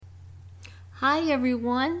Hi,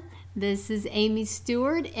 everyone. This is Amy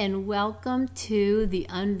Stewart, and welcome to the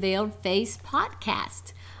Unveiled Face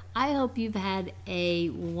podcast. I hope you've had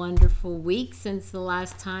a wonderful week since the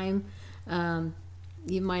last time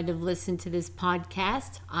you might have listened to this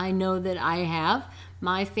podcast. I know that I have.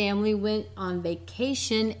 My family went on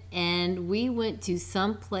vacation, and we went to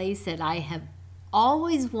some place that I have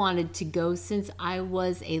always wanted to go since I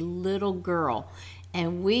was a little girl.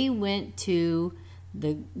 And we went to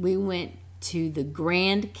the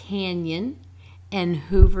Grand Canyon and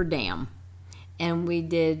Hoover Dam, and we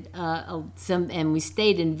did and we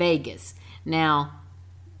stayed in Vegas. Now,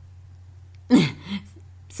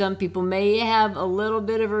 some people may have a little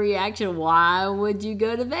bit of a reaction. Why would you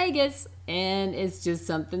go to Vegas? And it's just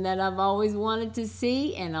something that I've always wanted to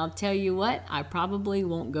see, and I'll tell you what, I probably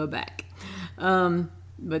won't go back.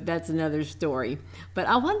 But that's another story. But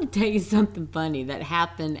I wanted to tell you something funny that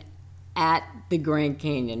happened at the Grand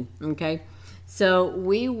Canyon, okay? So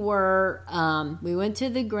we went to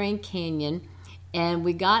the Grand Canyon, and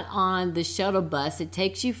we got on the shuttle bus. It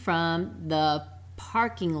takes you from the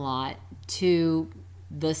parking lot to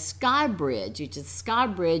the Sky Bridge, which is Sky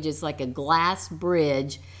Bridge is like a glass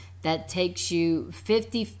bridge that takes you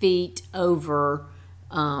 50 feet over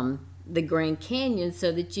the Grand Canyon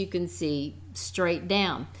so that you can see straight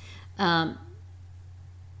down.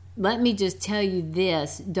 Let me just tell you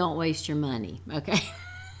this: don't waste your money, okay?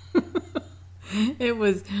 We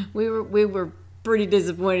were pretty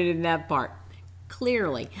disappointed in that part,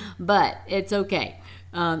 clearly, but it's okay.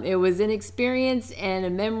 It was an experience and a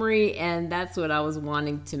memory, and that's what I was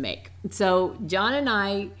wanting to make. So John and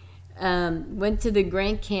I went to the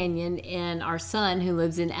Grand Canyon, and our son, who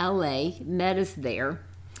lives in LA, met us there.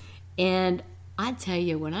 And I tell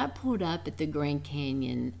you, when I pulled up at the Grand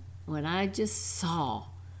Canyon, when I just saw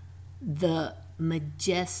the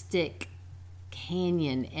majestic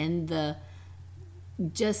canyon and the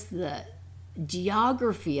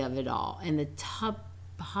geography of it all and the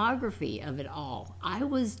topography of it all, I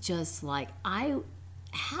was just like,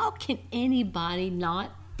 how can anybody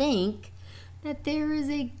not think that there is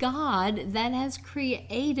a God that has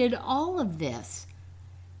created all of this?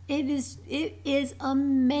 It is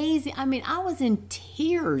amazing. I mean, I was in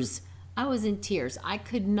tears. I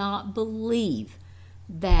could not believe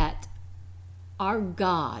that our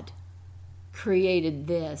God created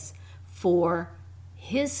this for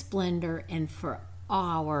His splendor and for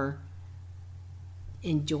our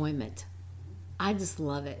enjoyment. I just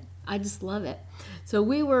love it. So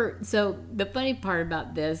the funny part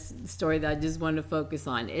about this story that I just wanted to focus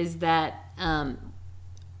on is that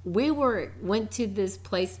we went to this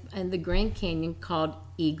place in the Grand Canyon called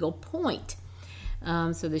Eagle Point.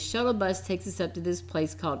 So the shuttle bus takes us up to this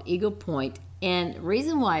place called Eagle Point. And the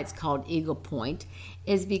reason why it's called Eagle Point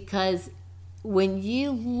is because when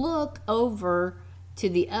you look over to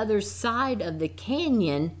the other side of the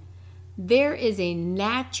canyon, there is a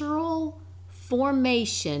natural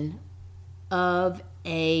formation of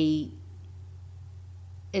it's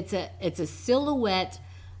a silhouette,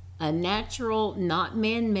 a natural, not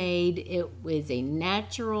man-made. It was a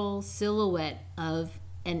natural silhouette of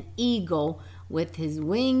an eagle with his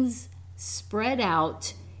wings spread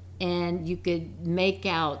out, and you could make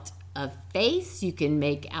out a face, you can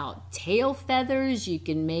make out tail feathers, you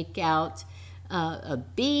can make out a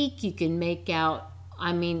beak, you can make out,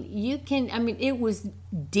 it was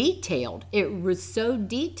detailed. It was so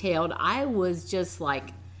detailed, I was just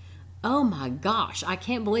like, oh my gosh, I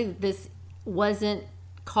can't believe that this wasn't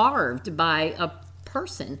carved by a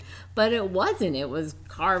person. But it wasn't. It was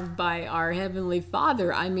carved by our Heavenly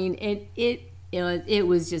Father. I mean, it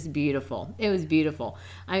was just beautiful. It was beautiful.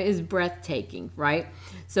 It was breathtaking, right?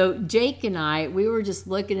 So Jake and I, we were just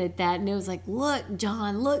looking at that, and it was like, look,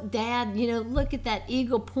 John, look, Dad, look at that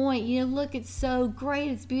Eagle Point. Look, it's so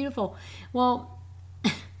great. It's beautiful. Well,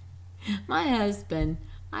 my husband,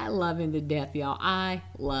 I love him to death, y'all. I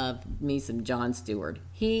love me some Jon Stewart.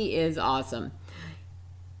 He is awesome.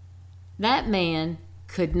 That man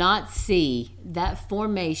could not see that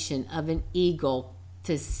formation of an eagle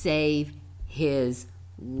to save his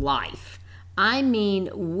life. I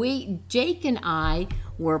mean, Jake and I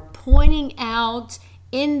were pointing out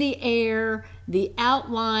in the air the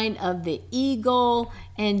outline of the eagle,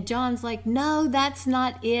 and John's like, no, that's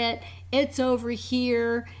not it. It's over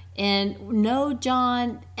here. And no,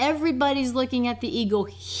 John, everybody's looking at the eagle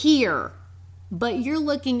here, but you're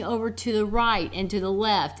looking over to the right and to the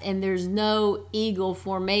left, and there's no eagle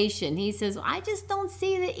formation. He says, I just don't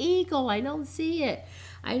see the eagle. I don't see it.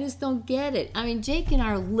 I just don't get it. I mean, Jake and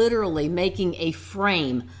I are literally making a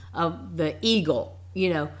frame of the eagle,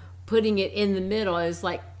 putting it in the middle. It's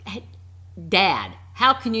like, hey, Dad,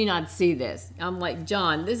 how can you not see this? I'm like,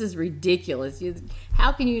 John, this is ridiculous.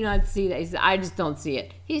 How can you not see that? He said, I just don't see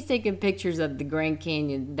it. He's taking pictures of the Grand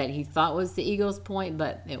Canyon that he thought was the Eagles Point,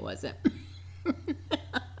 but it wasn't.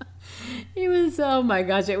 He was, oh my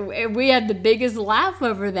gosh, we had the biggest laugh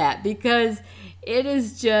over that because it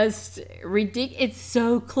is just ridiculous. It's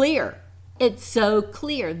so clear. It's so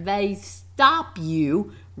clear. They stop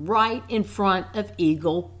you right in front of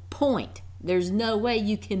Eagle Point. There's no way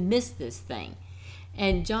you can miss this thing.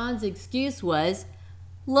 And John's excuse was,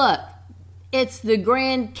 look, it's the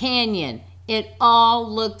Grand Canyon. It all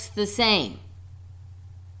looks the same.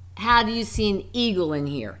 How do you see an eagle in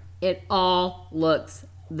here? It all looks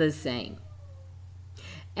the same.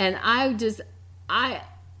 And I just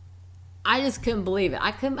couldn't believe it.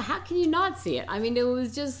 How can you not see it? I mean, it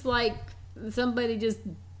was just like somebody just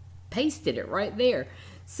pasted it right there.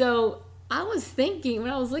 So I was thinking,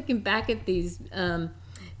 when I was looking back at these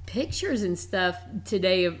pictures and stuff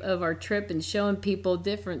today of our trip and showing people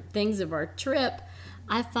different things of our trip,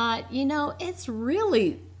 I thought, it's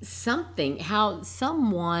really something how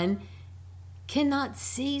someone cannot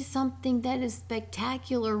see something that is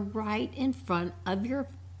spectacular right in front of your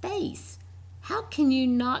face. How can you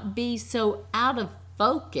not be so out of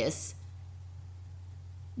focus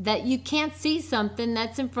that you can't see something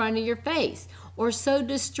that's in front of your face, or so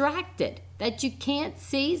distracted that you can't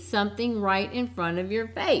see something right in front of your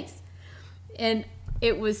face? And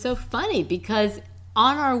it was so funny because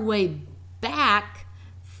on our way back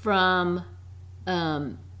from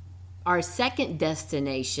our second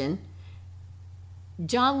destination,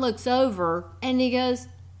 John looks over and he goes,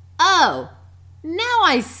 oh, now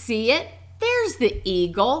I see it. There's the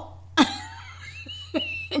eagle.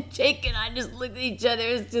 And Jake and I just looked at each other.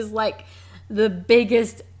 It's just like the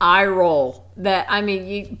biggest eye roll that,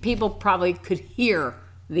 people probably could hear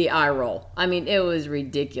the eye roll. It was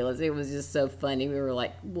ridiculous. It was just so funny. We were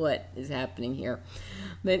like, what is happening here?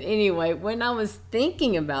 But anyway, when I was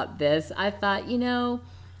thinking about this, I thought,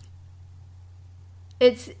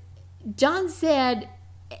 John said,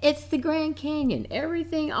 it's the Grand Canyon.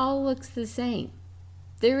 Everything all looks the same.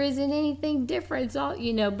 There isn't anything different. It's all,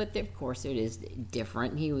 but of course it is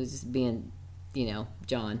different. He was just being,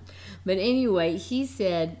 John. But anyway, he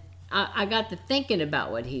said, I got to thinking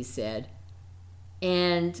about what he said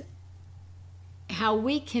and how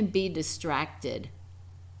we can be distracted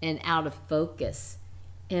and out of focus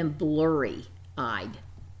and blurry-eyed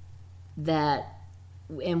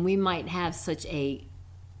and we might have such a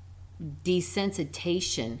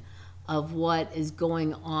desensitization of what is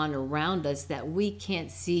going on around us that we can't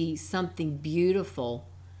see something beautiful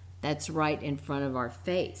that's right in front of our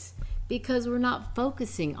face because we're not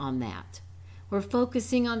focusing on that. We're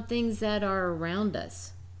focusing on things that are around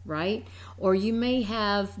us, right? Or you may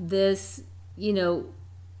have this,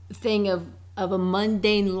 thing of a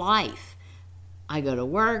mundane life. I go to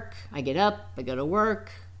work, I get up, I go to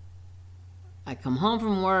work, I come home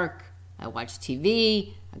from work, I watch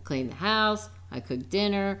TV, I clean the house, I cook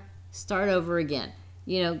dinner, start over again.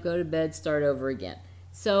 Go to bed, start over again.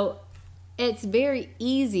 So it's very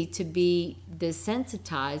easy to be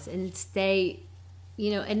desensitized and stay,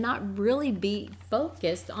 and not really be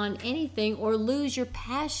focused on anything or lose your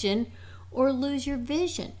passion or lose your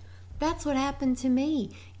vision. That's what happened to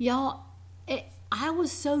me. Y'all, I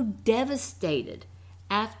was so devastated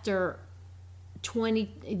after the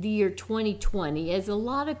year 2020, as a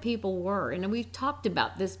lot of people were, and we've talked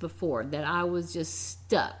about this before, that I was just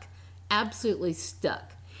stuck, absolutely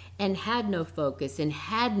stuck, and had no focus and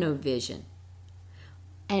had no vision.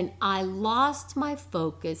 And I lost my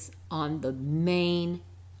focus on the main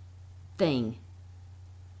thing.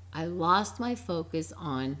 I lost my focus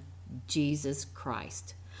on Jesus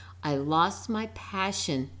Christ. I lost my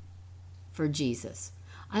passion for Jesus.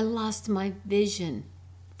 I lost my vision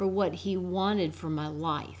for what he wanted for my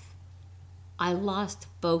life. I lost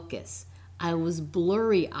focus. I was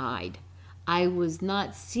blurry-eyed. I was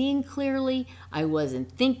not seeing clearly. I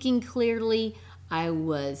wasn't thinking clearly. I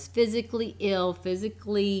was physically ill,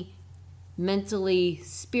 mentally,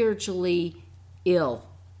 spiritually ill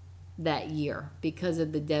that year because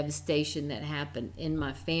of the devastation that happened in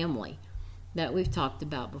my family that we've talked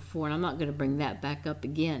about before. And I'm not going to bring that back up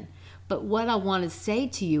again. But what I want to say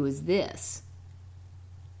to you is this.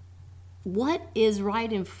 What is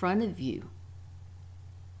right in front of you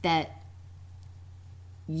that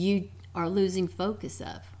you are losing focus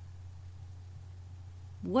of?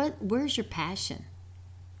 Where's your passion?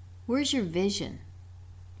 Where's your vision?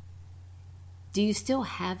 Do you still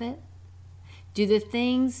have it? Do the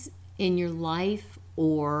things in your life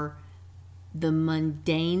or the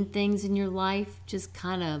mundane things in your life just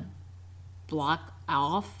kind of block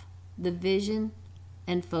off the vision?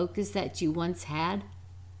 and focus that you once had?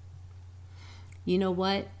 You know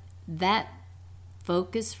what? That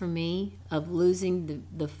focus for me of losing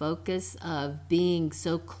the focus of being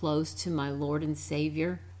so close to my Lord and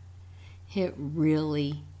Savior, it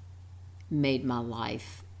really made my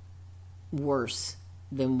life worse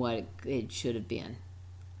than what it should have been.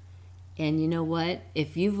 And you know what?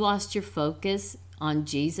 If you've lost your focus on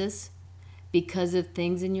Jesus because of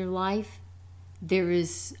things in your life, there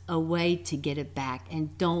is a way to get it back,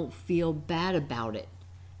 and don't feel bad about it.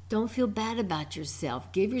 Don't feel bad about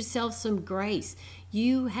yourself. Give yourself some grace.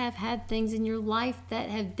 You have had things in your life that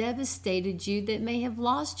have devastated you, that may have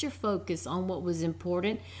lost your focus on what was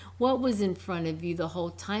important, what was in front of you the whole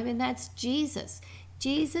time, and that's Jesus.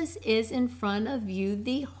 Jesus is in front of you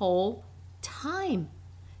the whole time.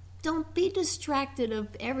 Don't be distracted of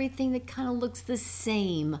everything that kind of looks the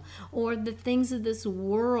same, or the things of this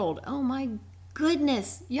world. Oh my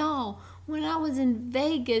goodness, y'all. When I was in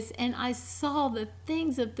Vegas and I saw the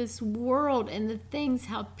things of this world and the things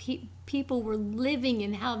how people were living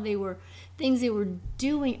and how things they were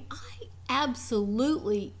doing, I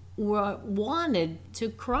absolutely wanted to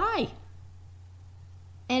cry.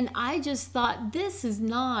 And I just thought, this is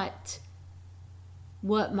not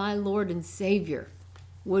what my Lord and Savior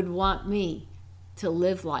would want me to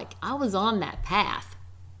live like. I was on that path.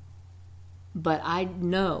 But I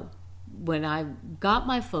know when I got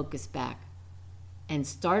my focus back and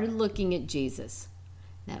started looking at Jesus,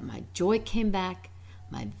 that my joy came back,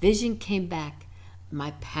 my vision came back,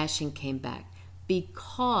 my passion came back,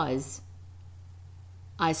 because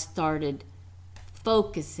I started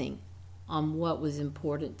focusing on what was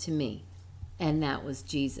important to me, and that was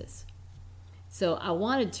Jesus. So I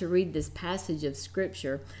wanted to read this passage of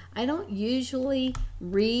Scripture. I don't usually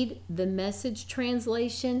read the Message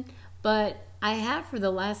translation, but I have for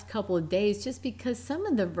the last couple of days, just because some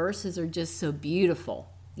of the verses are just so beautiful,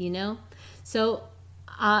 you know? So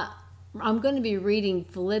I'm going to be reading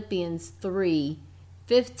Philippians 3,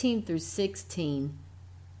 15 through 16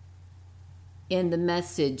 in the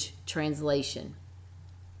Message translation.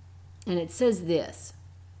 And it says this: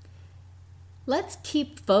 let's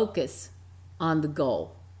keep focus on the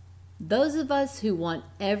goal. Those of us who want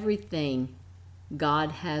everything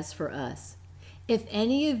God has for us. If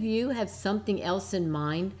any of you have something else in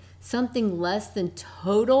mind, something less than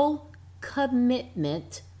total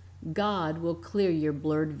commitment, God will clear your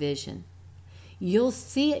blurred vision. You'll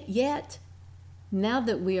see it yet. Now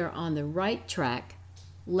that we are on the right track,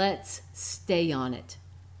 let's stay on it.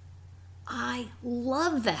 I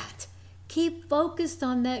love that. Keep focused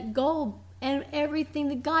on that goal and everything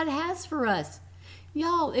that God has for us.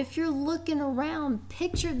 Y'all, if you're looking around,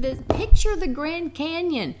 picture the Grand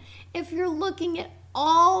Canyon. If you're looking at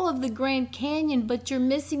all of the Grand Canyon, but you're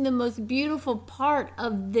missing the most beautiful part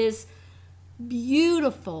of this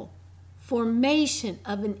beautiful formation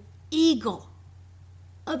of an eagle,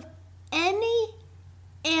 of any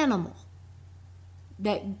animal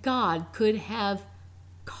that God could have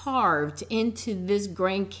carved into this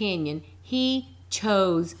Grand Canyon, He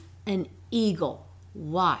chose an eagle.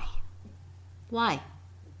 Why? Why?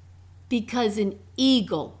 Because an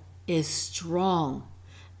eagle is strong.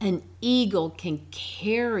 An eagle can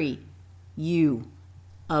carry you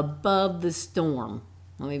above the storm.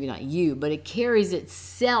 Well, maybe not you, but it carries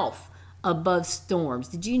itself above storms.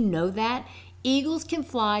 Did you know that? Eagles can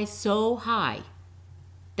fly so high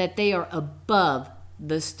that they are above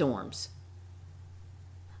the storms.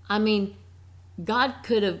 I mean, God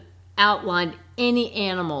could have outlined any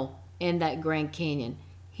animal in that Grand Canyon.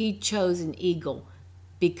 He chose an eagle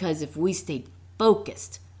because if we stayed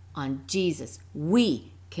focused on Jesus,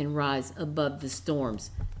 we can rise above the storms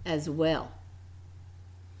as well.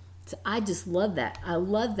 So I just love that. I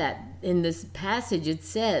love that in this passage it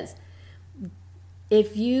says,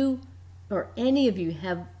 if you or any of you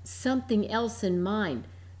have something else in mind,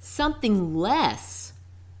 something less,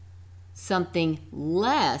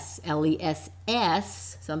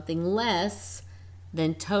 L-E-S-S, something less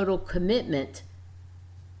than total commitment,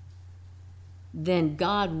 then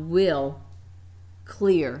God will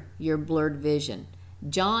clear your blurred vision.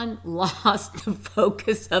 John lost the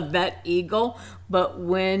focus of that eagle, but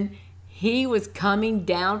when he was coming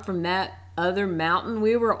down from that other mountain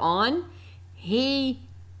we were on, he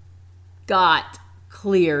got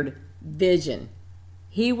cleared vision.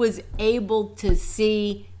 He was able to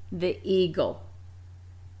see the eagle.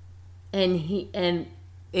 And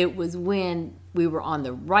it was when we were on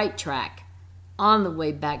the right track, on the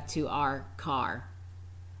way back to our car,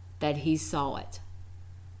 that he saw it.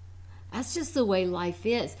 That's just the way life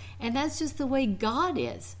is. And that's just the way God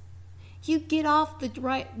is. You get off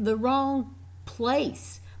the wrong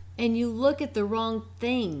place. and you look at the wrong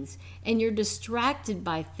things and you're distracted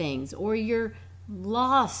by things, or you're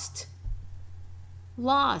lost.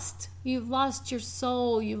 You've lost your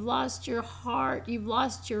soul, you've lost your heart, you've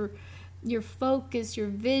lost your focus, your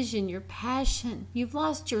vision, your passion. You've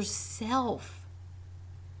lost yourself.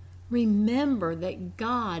 Remember that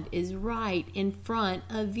God is right in front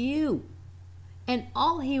of you. And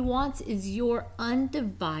all he wants is your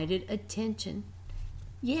undivided attention.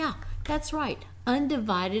 Yeah, that's right.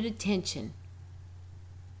 Undivided attention.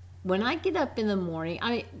 When I get up in the morning,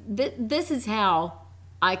 this is how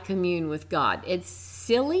I commune with God. It's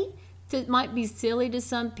silly. It might be silly to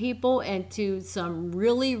some people, and to some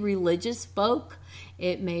really religious folk,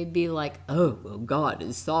 it may be like, oh, well, God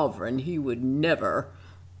is sovereign. He would never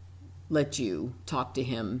let you talk to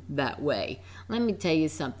him that way. Let me tell you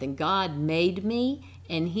something. God made me,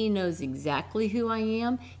 and he knows exactly who I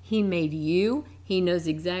am. He made you. He knows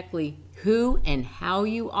exactly who and how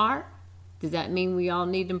you are. Does that mean we all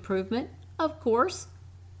need improvement? Of course.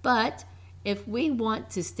 But if we want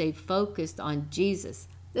to stay focused on Jesus,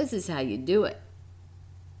 this is how you do it.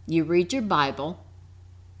 You read your Bible.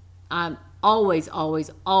 I'm always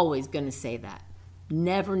going to say that.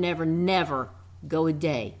 Never, never, never go a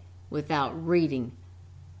day without reading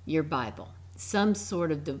your Bible. Some sort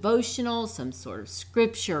of devotional, some sort of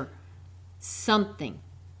scripture, something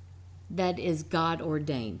that is God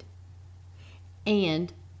ordained.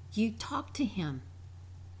 And you talk to him.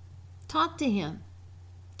 Talk to him.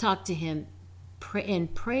 Talk to him in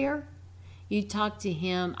prayer. You talk to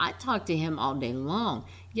him. I talk to him all day long.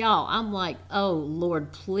 Y'all, I'm like, oh,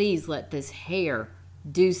 Lord, please let this hair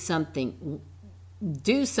do something.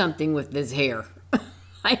 Do something with this hair.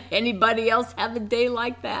 Anybody else have a day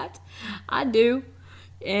like that? I do.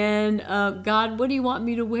 And God, what do you want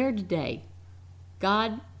me to wear today?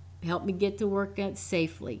 God, help me get to work out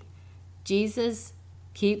safely. Jesus,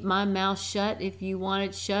 keep my mouth shut if you want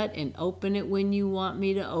it shut, and open it when you want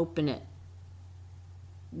me to open it.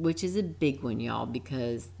 Which is a big one, y'all,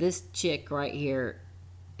 because this chick right here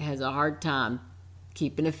has a hard time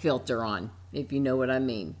keeping a filter on, if you know what I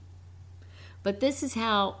mean. But this is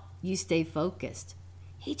how you stay focused.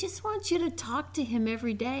 He just wants you to talk to him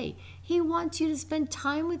every day. He wants you to spend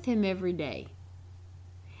time with him every day.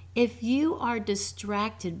 If you are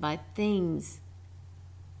distracted by things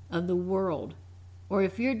of the world, or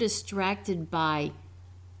if you're distracted by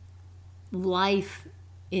life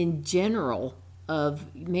in general,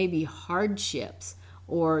 of maybe hardships,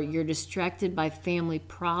 or you're distracted by family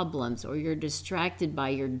problems, or you're distracted by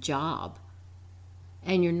your job,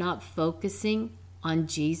 and you're not focusing on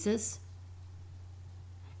Jesus,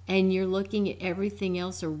 and you're looking at everything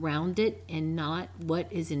else around it and not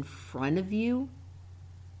what is in front of you,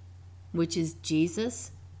 which is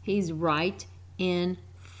Jesus. He's right in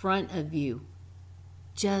front of you,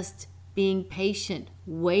 just being patient,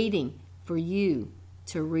 waiting for you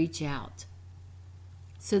to reach out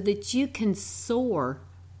so that you can soar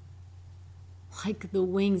like the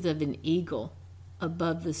wings of an eagle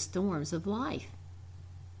above the storms of life.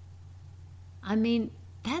 I mean,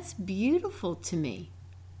 that's beautiful to me.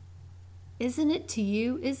 Isn't it to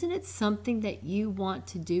you? Isn't it something that you want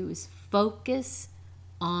to do, is focus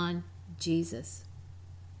on Jesus?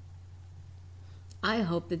 I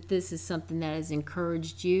hope that this is something that has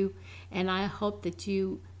encouraged you, and I hope that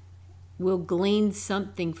you will glean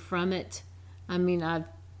something from it. I mean,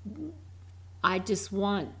 I just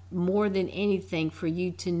want more than anything for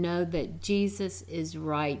you to know that Jesus is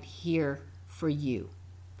right here for you.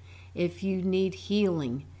 If you need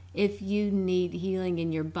healing, if you need healing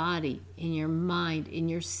in your body, in your mind, in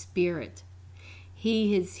your spirit,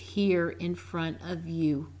 he is here in front of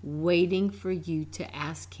you, waiting for you to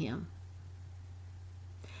ask him.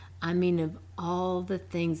 I mean, of all the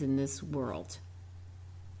things in this world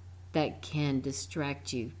that can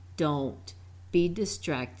distract you, don't be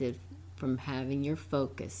distracted from having your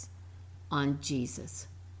focus on Jesus.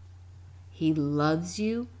 He loves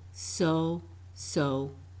you so,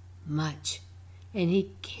 so much. And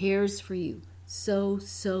he cares for you so,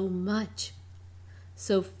 so much.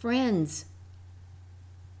 So friends,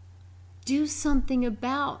 do something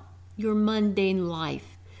about your mundane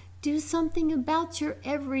life. Do something about your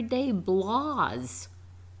everyday blahs.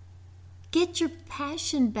 Get your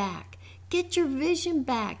passion back. Get your vision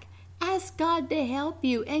back. Ask God to help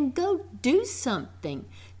you and go do something.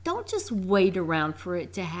 Don't just wait around for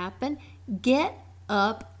it to happen. Get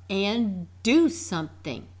up and do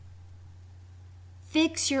something.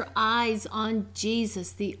 Fix your eyes on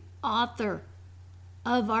Jesus, the author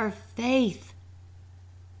of our faith.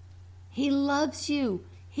 He loves you.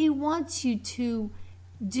 He wants you to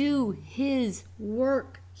do his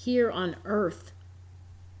work here on earth.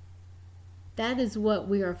 That is what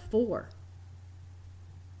we are for,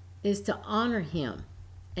 is to honor Him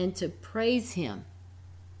and to praise Him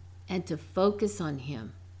and to focus on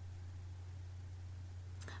Him.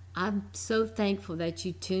 I'm so thankful that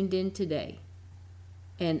you tuned in today.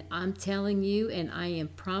 And I'm telling you, and I am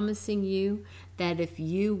promising you, that if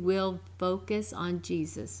you will focus on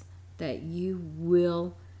Jesus, that you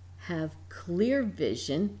will have clear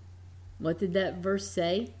vision. What did that verse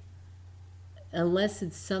say? Unless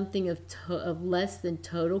it's something of less than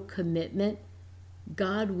total commitment,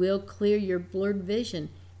 God will clear your blurred vision,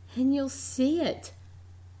 and you'll see it.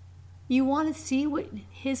 You want to see what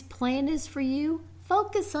His plan is for you?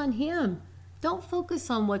 Focus on Him. Don't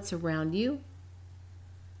focus on what's around you.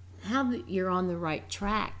 Now that you're on the right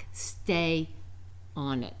track, stay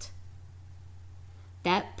on it.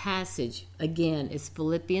 That passage, again, is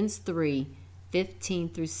Philippians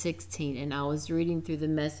 3:15 through 16, and I was reading through the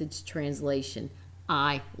Message translation.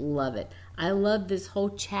 I love it. I love this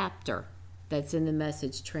whole chapter that's in the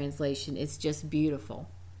Message translation. It's just beautiful.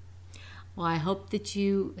 Well, I hope that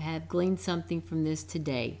you have gleaned something from this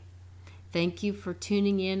today. Thank you for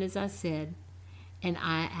tuning in, as I said. And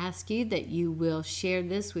I ask you that you will share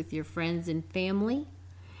this with your friends and family,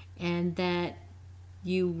 and that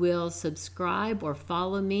you will subscribe or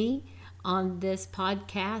follow me on this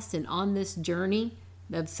podcast and on this journey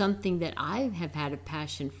of something that I have had a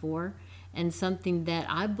passion for and something that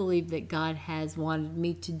I believe that God has wanted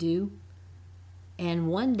me to do. And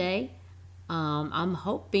one day, I'm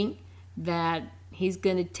hoping that He's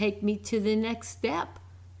going to take me to the next step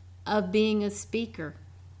of being a speaker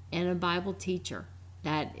and a Bible teacher.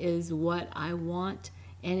 That is what I want,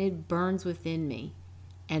 and it burns within me.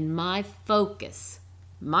 And my focus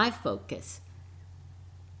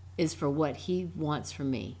is for what He wants from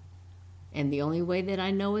me. And the only way that I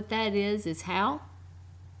know what that is how?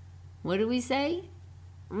 What do we say?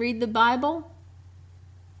 Read the Bible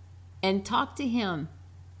and talk to Him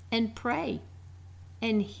and pray.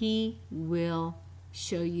 And He will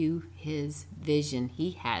show you His vision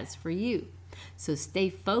He has for you. So stay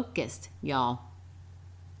focused, y'all.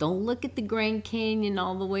 Don't look at the Grand Canyon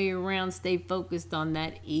all the way around. Stay focused on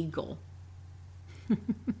that eagle.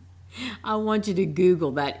 I want you to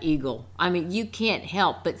Google that eagle. I mean, you can't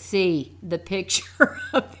help but see the picture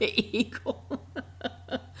of the eagle.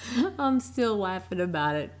 I'm still laughing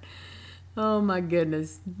about it. Oh my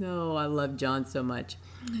goodness. Oh, I love John so much.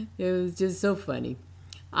 It was just so funny.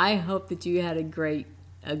 I hope that you had a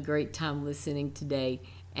great time listening today,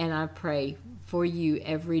 and I pray for you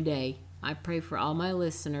every day. I pray for all my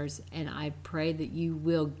listeners, and I pray that you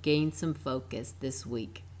will gain some focus this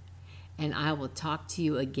week. And I will talk to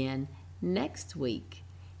you again next week.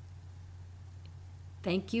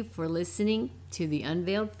 Thank you for listening to The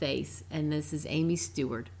Unveiled Face, and this is Amy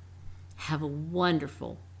Stewart. Have a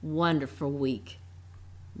wonderful, wonderful week.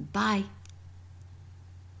 Bye.